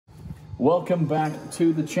Welcome back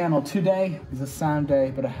to the channel. Today is a sad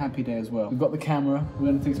day, but a happy day as well. We've got the camera. We're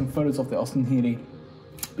going to take some photos of the Austin Healey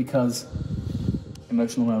because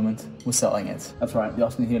emotional moment, we're selling it. That's right, the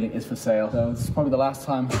Austin Healey is for sale. So this is probably the last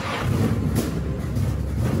time.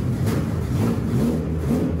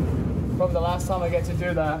 Probably the last time I get to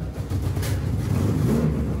do that.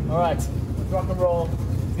 All right, let's rock and roll.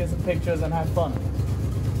 Let's get some pictures and have fun.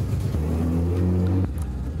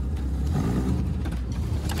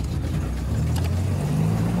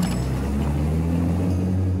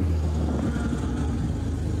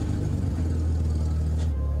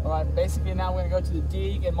 Basically now we're going to go to the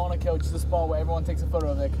dig in Monaco, which is the spot where everyone takes a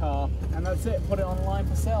photo of their car. And that's it, put it online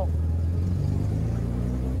for sale.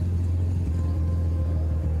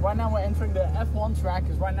 Right now we're entering the F1 track,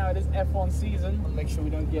 because right now it is F1 season. We'll make sure we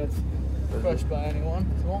don't get crushed by anyone.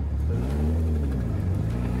 So.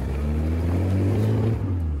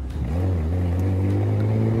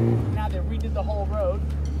 Now they redid the whole road,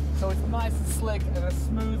 so it's nice and slick and a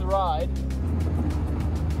smooth ride.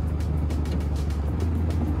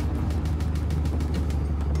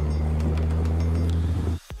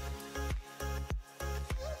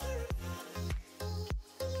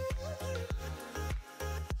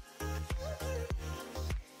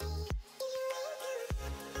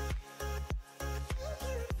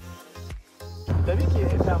 T'as vu qu'il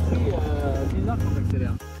fait un bruit bizarre quand on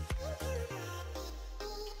accélère.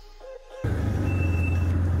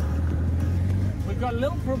 We've got a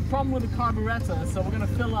little problem with the carburetor, so we're going to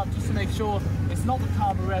fill up just to make sure it's not the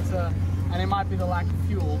carburetor and it might be the lack of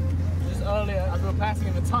fuel. Just earlier, as we were passing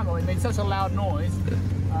in the tunnel, it made such a loud noise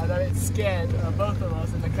that it scared both of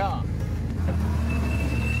us in the car.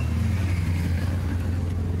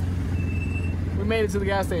 We made it to the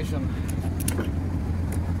gas station.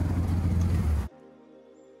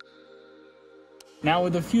 Now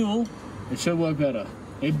with the fuel, it should work better.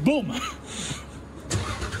 Hey, boom!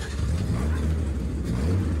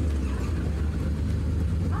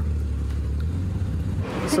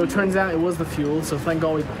 So it turns out it was the fuel, so thank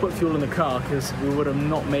God we put fuel in the car because we would have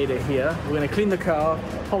not made it here. We're going to clean the car,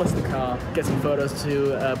 polish the car, get some photos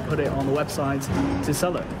to put it on the website to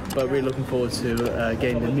sell it. But we're looking forward to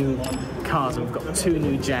getting the new cars. We've got 2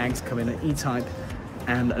 new Jags coming, an E-Type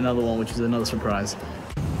and another one which is another surprise.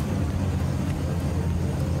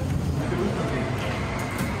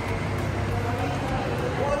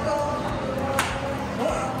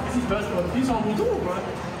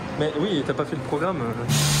 Mais oui, t'as pas fait le programme.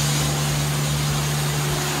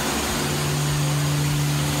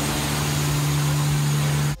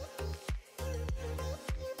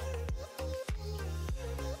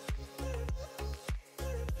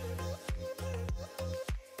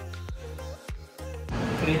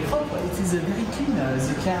 It is proper, it is a very clean,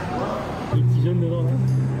 the car. Le petit jeune devant là.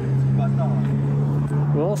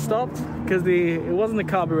 We all stopped because it wasn't the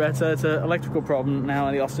carburetor, it's an electrical problem now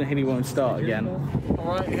and the Austin Healey won't start again.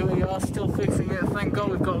 Alright, here we are, still fixing it. Thank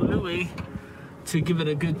God we've got Louis to give it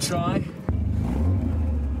a good try.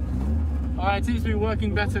 Alright, it seems to be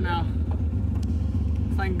working better now.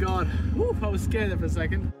 Thank God. Woo, I was scared there for a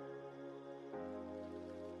second.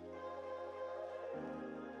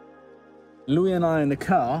 Louis and I in the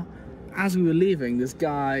car. As we were leaving, this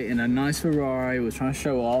guy in a nice Ferrari was trying to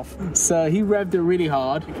show off. So he revved it really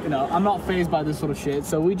hard. You know, I'm not fazed by this sort of shit,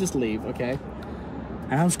 so we just leave, okay?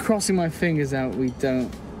 And I was crossing my fingers that we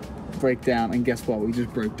don't break down, and guess what? We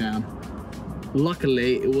just broke down.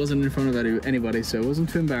 Luckily, it wasn't in front of anybody, so it wasn't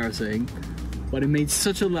too embarrassing. But it made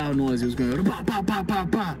such a loud noise, it was going bah, bah, bah, bah,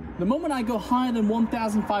 bah. The moment I go higher than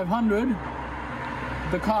 1,500,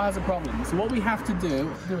 the car has a problem. So what we have to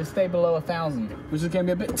do is stay below 1,000, which is going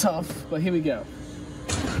to be a bit tough, but here we go.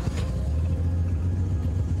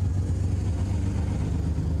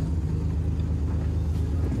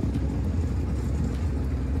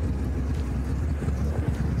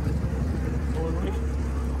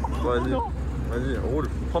 Vas-y, vas-y, roule.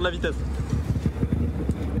 Prends de la vitesse.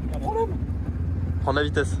 Pas de problème. Prends de la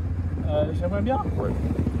vitesse. J'aimerais bien. Ouais.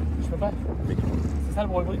 Je peux pas. C'est ça le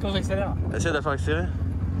bruit quand j'accélère. Essaye de la faire accélérer.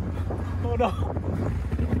 Oh non.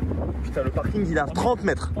 Putain, le parking il est à 30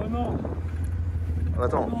 mètres. Oh non.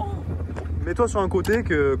 Attends. Oh non. Mets-toi sur un côté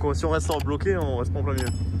que si on reste en bloqué, on reste pas en plein milieu.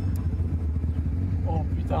 Oh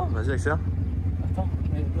putain. Vas-y, accélère. Attends,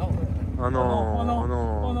 mais non. Ah non, oh non, oh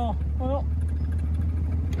non. Oh non, oh non.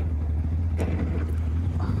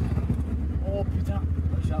 Oh putain.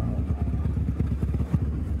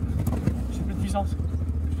 J'ai plus de puissance.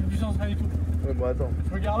 J'ai plus de puissance, rien du tout. Ouais, bon, attends.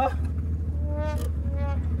 Je regarde là.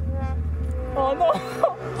 Oh non.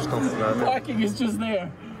 Putain, c'est la merde. Parking is just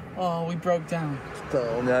there. Oh, we broke down. Putain,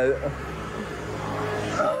 on est à...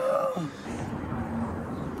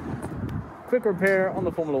 quick repair on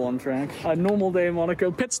the Formula One track. A normal day in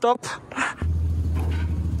Monaco. Pit stop.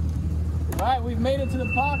 Alright, we've made it to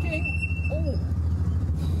the parking. Oh,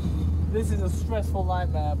 this is a stressful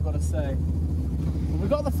nightmare, I've got to say. We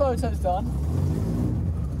got the photos done.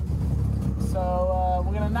 So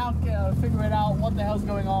we're gonna now figure it out what the hell's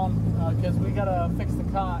going on, because we gotta fix the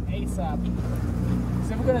car ASAP.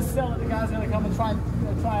 So if we're gonna sell it, the guy's gonna come and try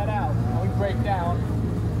it out. And we break down.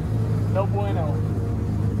 No bueno.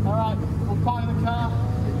 Alright, we'll park the car.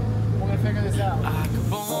 We're gonna figure this out. I got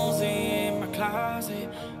bones in my closet.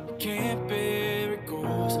 I can't bear it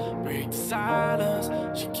goes. Break the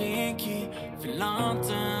silence. She can't keep feeling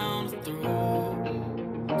down the throat.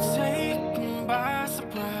 Taken by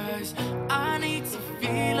surprise. I need to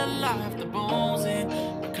feel alive. The bones in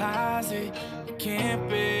my closet. I can't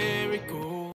bear